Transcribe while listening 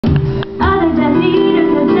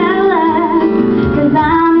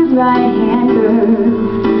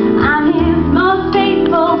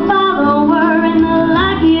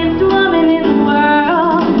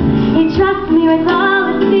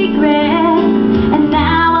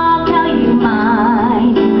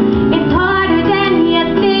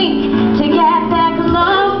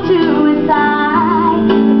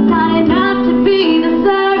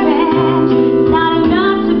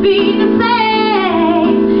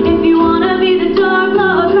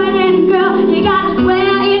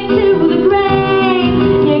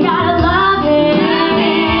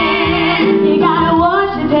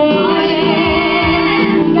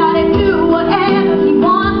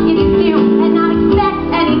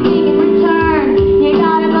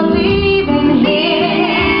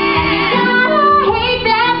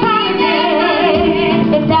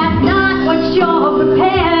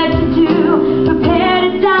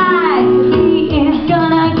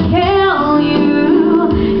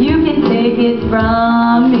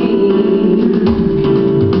from me.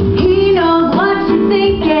 He knows what you're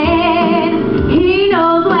thinking. He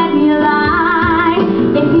knows when you lie.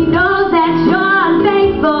 If he knows that you're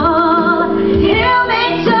unfaithful, he'll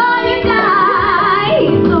make sure you die.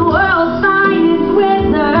 He's the world's finest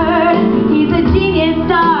wizard. He's a genius,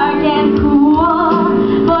 dark and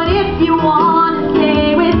cool. But if you want to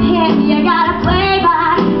stay with him, you gotta play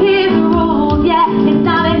by his rules. Yeah, it's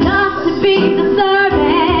not enough to be the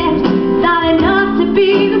servant, not enough to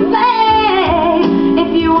be the slave.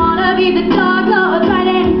 If you wanna be the dog, Lord, right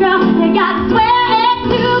and ground, you gotta swear it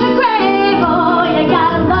to the grave. Oh, you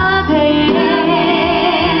gotta love him,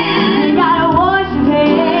 you gotta worship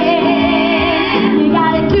him, you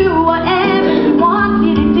gotta do whatever he wants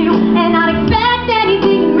you to do and not expect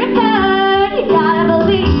anything in return. You gotta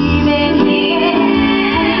believe in him,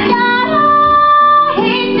 you gotta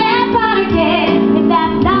hate that Butterbeer if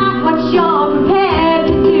that's not what you're prepared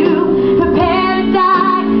to do. Prepare to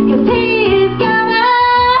die, 'cause he is gonna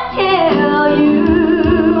kill you.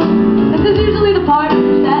 This is usually the part of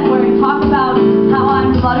the set where we talk about how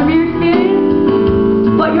I'm the Butterbeer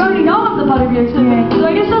experience, but you already know I'm the Butterbeer experience, so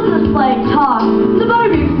I guess I'll just like talk the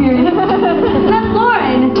Butterbeer experience. That's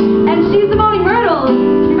Lauren, and she's the Moaning Myrtle.